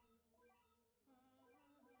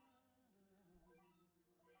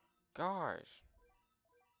 Gosh.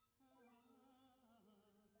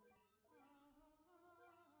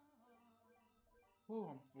 Ooh,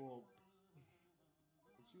 I'm full.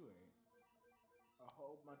 What you ate? A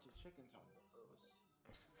whole bunch of chicken tacos.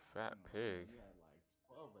 It's Oh fat my god, pig. you had like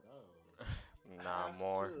 12 of those. I Nah, have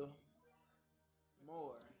more. to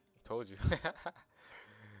more. Told you.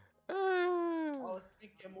 I was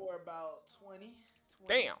thinking more about 20, 20.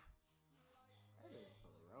 Damn. That is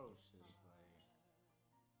ferocious.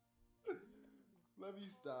 Like, Let me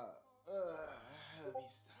stop. Let me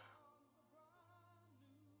stop.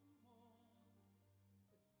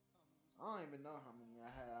 I don't even know how many I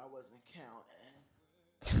had. I wasn't counting.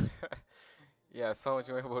 Yeah, so much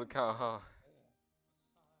you ain't able to count, huh? yeah.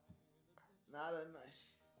 Not enough.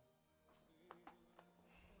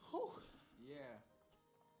 Whew. Yeah.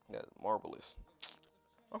 That's marvelous.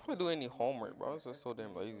 I don't feel like Bro, doing any so you homework, cheating bro. the I'm just so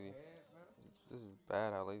damn estimate in your lazy. head, bro? This is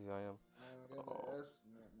bad how lazy I am. Man, get the Oh,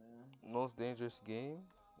 estimate, man. most dangerous game?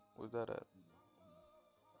 Where's that at? Mhm.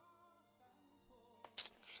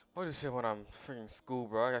 What is shit when I'm freaking school,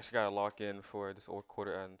 bro? I actually gotta lock in before this old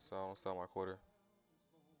quarter ends, so I don't sell my quarter.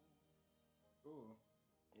 school.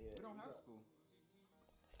 Yeah, We don't you have got. school.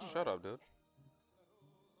 Oh, Shut up, dude.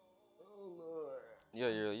 oh Lord. Yeah,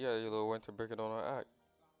 your little winter break it on our act.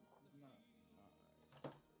 It's not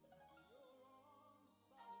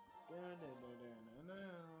Dun, dun, dun, dun, dun,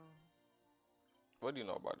 dun. What do you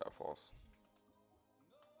know about that, false?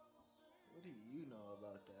 What do you know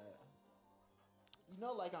about that? You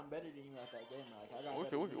know, like I'm better than you at that game. Like I got We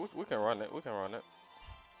better can, we, can- games we than can you. run it. We can run it.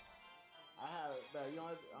 I have, bro. You know,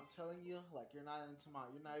 I'm telling you, like you're not into my.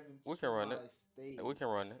 You're not even We can to run it. my We stage. can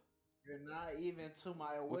run it. You're not even to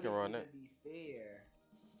my. It We can wouldn't run even it. be fair.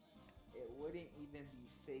 It wouldn't even be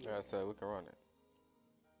Like I fair. said, we can run it.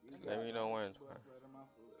 You I Just let got got. me that know when. extra bus letter. My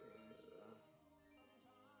food came, so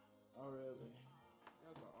Oh really?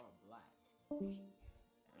 that's all black.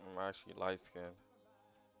 I'm actually light skinned.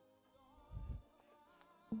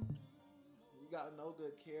 You got no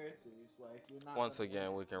good characters. Like you're not Once gonna win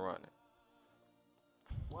again, this we can run game. it.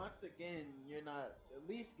 Once again, you're not. At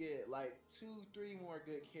least get like two, three more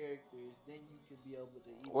good characters. Then you can be able to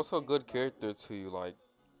even What's a think good about character to you? Like,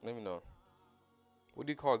 let me know. What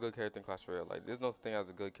do you call a good character in Clash Royale? Like, there's no thing as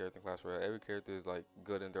a good character in Clash Royale. Every character is like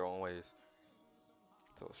good in their own ways.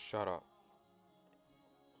 So shut up.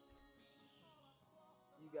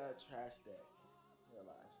 you got a trash deck.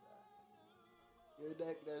 Realize that. Your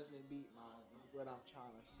deck doesn't beat mine, is what I'm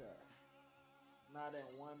trying to say. Not in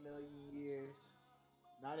 1 million years,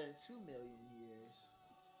 not in 2 million years,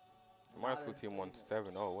 My high not school in team won 3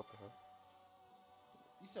 million. 7-0. What the hell?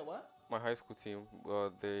 You said what? My high school team,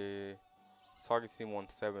 the target team won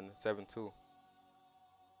 7-2. 7-2.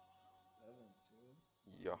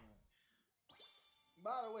 Yeah.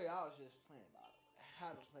 By the way, I was just playing. By the way, I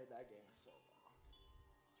haven't played that game in so long.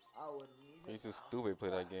 I wouldn't even He's just know. stupid. Play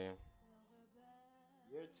that game.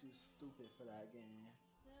 You're too stupid for that game.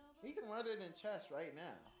 He can run it in chess right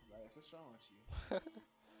now. Like, what's wrong with you?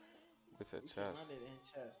 It's a He can chess. run it in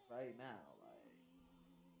chess right now.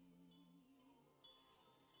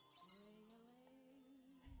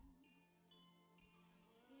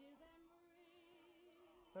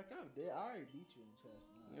 Like I did. I already beat you in chess.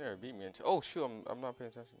 Nah, You never beat me in chess. Oh shoot, I'm not paying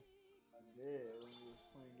attention. I did when we was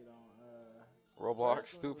playing it on. Roblox,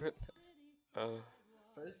 First when it was stupid. Uh,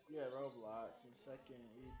 first you had Roblox, and second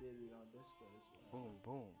we did it on Discord as well. boom,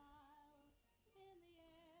 boom.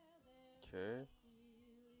 Okay.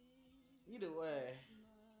 Either way,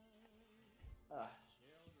 uh,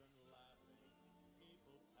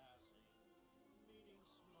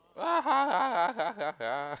 Ah, ha, ha, ha, ha,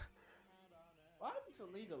 ha. what happened to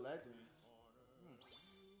League of Legends? Hmm.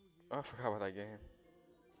 I forgot about that game.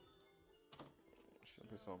 Should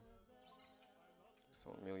put some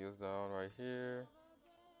Amelia's down right here.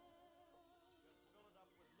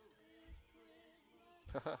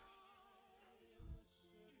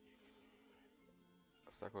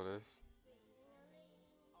 Let's tackle this.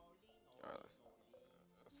 Alright,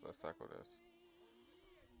 let's tackle this.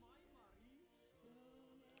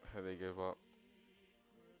 They give up.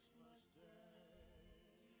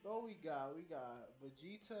 What we got? We got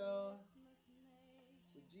Vegeta,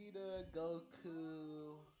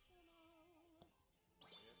 Goku,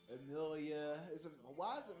 Amelia.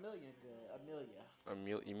 Why is Amelia good? Amelia.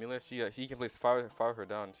 Emilia, she can place five her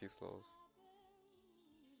down and she slows.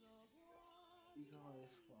 He can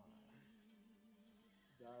always fly.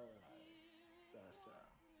 Alright. That's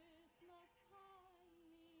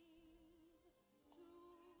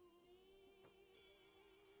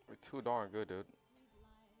We're too darn good, dude.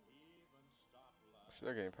 Shit,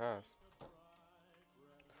 they're getting past.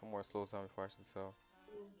 Some more slows down before I should sell.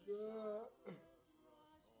 Oh god.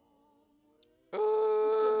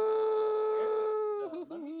 Who could though?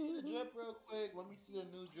 Let me see the drip real quick. Let me see the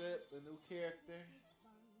new drip, the new character.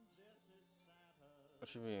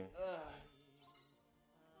 What you mean?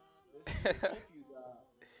 Let's see the drip you got.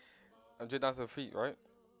 I'm just down to feet, right?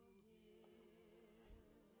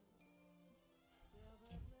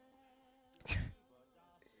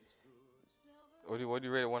 What do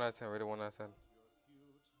you rate it 1 out of 10? Rate it 1 out of 10.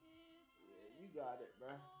 Yeah, you got it,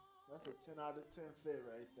 bruh. That's a 10 out of 10 fit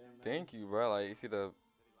right there, man. Thank you, bro. Like you see the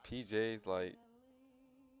PJs, like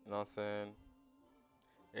you know what I'm saying.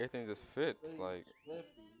 Everything just fits. Pretty Like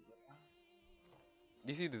trippy, bruh.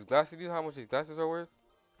 you see these glasses. Do you know how much these glasses are worth?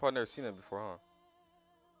 Probably never seen them before, huh?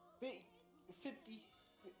 50, 50,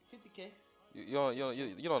 50K, You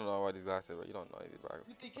don't know why these glasses, but you don't know these glasses.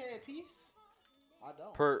 50K a piece? I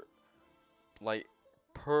don't. Per like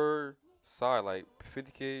per side, like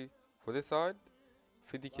 50K for this side,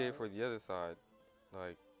 50K Right. for the other side,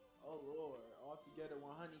 like Oh lord, altogether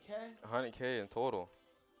 100K. 100K in total.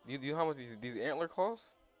 Do you know how much these antler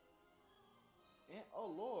cost? And oh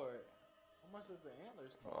lord, how much does the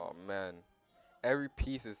antlers Oh cost? man, Every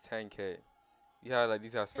piece is 10K. You have like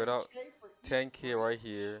these guys spread out. 10K for each 10K right branch?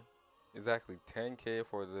 here. Exactly. 10K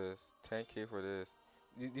for this. 10K for this.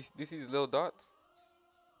 You see these little dots?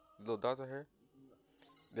 Little dots right here? Mm,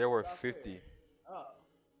 They're worth Dots where? 50. Oh.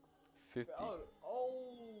 50.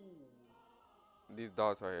 Oh. These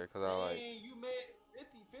dots right here, cause I like, Dang, you made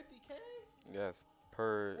 50K? yes,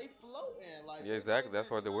 per, They floating, like yeah, they not exactly. That's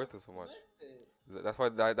even why they're worth it so much. cemented. That's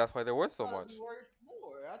why they're worth I so thought it'd much. be worth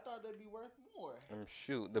more. I thought they'd be worth more.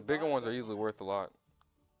 Shoot, the The bigger body ones are of usually them. worth a lot.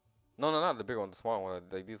 No, no, not the bigger one, the small one.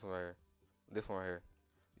 Like this one right here. This one right here.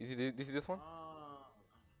 You see this one? Uh,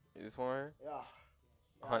 This one right here? yeah,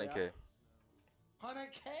 yeah, yeah. 100K.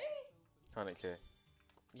 100K? 100K.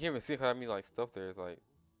 You can't even see how many like stuff there is like.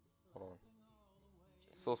 Hold on.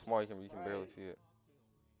 It's so Jesus small you can barely Christ. see it.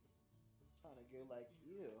 Trying to get like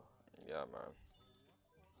you. Yeah, man.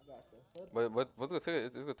 I got the hood But lock. it's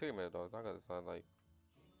gonna take a minute though. It's not gonna, it's not like,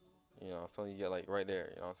 something you get like right there.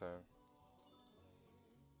 You know what I'm saying?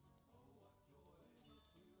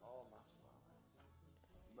 Oh, my stomach.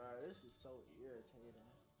 Bro, this is so irritating.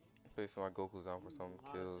 Play some of my Goku's down for These some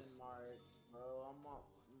mountain kills. marks, bro.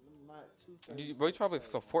 I'm at Bro, you 236 try to play right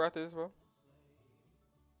some Fort now. after this, bro?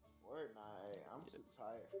 Fortnite. I'm too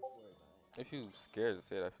tired for Fortnite. If you scared to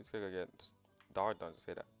say that, if you scared to get dogged on, just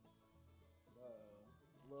say that. Bro,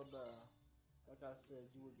 little bro. Like I said,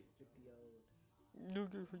 you would get 50 old. You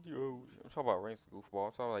get 50 old. I'm talking about ranks goofball.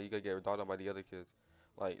 I'm talking like you gotta get dogged on by the other kids.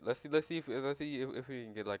 Like let's see if we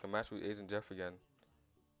can get like a match with Asian Jeff again.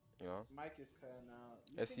 You know? Mike is cutting out.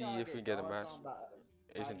 You Let's think see I'll if we can get get a dogged match. on by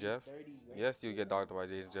Asian these Jeff. 30 Yes, you get kids? dogged by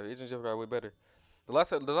Asian Jeff. Asian Jeff got way better. The last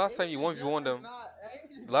time you Asian Jeff 1v1 is them, not.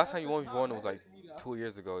 Asian the last Jeff time you is 1v1 not them was better like than me though. 2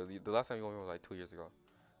 years ago. The last time you 1v1 was like 2 years ago.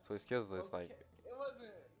 So his skills is like, Okay, it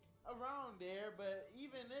wasn't around there, but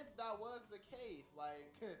even if that was the case, like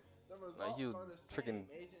the he results would are the freaking same.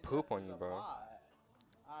 Asian Jeff poop on is you, a bro. bot.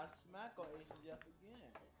 I smack on Asian Jeff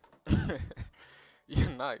again. You're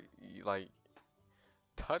not like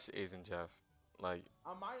touch Asian Jeff. Like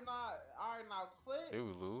I might not. All right, now they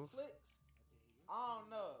would lose. clicks. I don't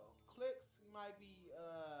know. Clicks might be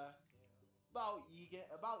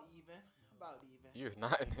about even, about even. You're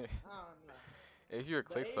not. I don't know. If you're a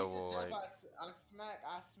But click Asian level, Jeff, like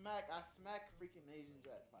I smack freaking Asian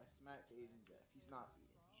Jeff. I smack Asian Jeff. He's not beating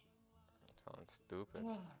sounds stupid.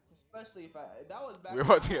 me. Especially if that was We're back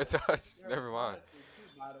when about I to had get a 60 touched. hertz Never mind. monitor too.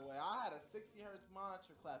 By the way, I had a 60 hertz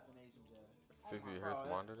monitor clapping Asian Jeff. Oh 60 my hertz bro,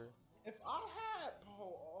 monitor. if I had,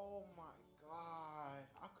 oh my god,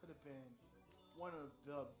 I could have been one of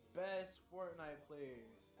the best Fortnite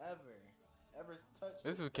players ever touched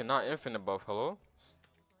This the is cannot earth. infinite buff. Hello.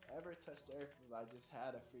 Ever touched the earth if I just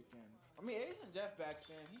had a freaking. I mean, Asian Jeff back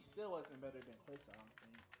then, he still wasn't better than Clicks, I don't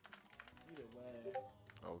think. Either way.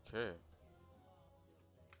 Okay.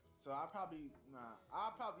 So I probably nah.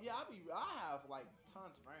 I probably I have like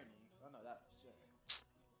tons of earnings. I know that for sure.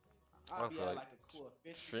 I I'd don't be feel at like like a cool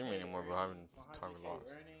streaming 50K anymore, bro. I haven't earnings, time 100K lost.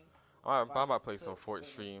 earnings Alright, if I I'm about to just play some took Fort Fortnite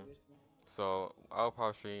stream. seriously. So I'll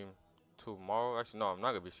probably stream tomorrow. Actually, no, I'm not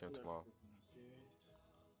gonna be streaming Should have tomorrow. taken it serious.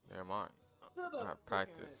 Never mind. Should I have have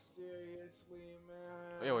taken it practice. seriously,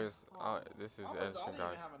 man. Anyways, this is the end I stream, didn't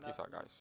guys. even have enough Peace out, guys.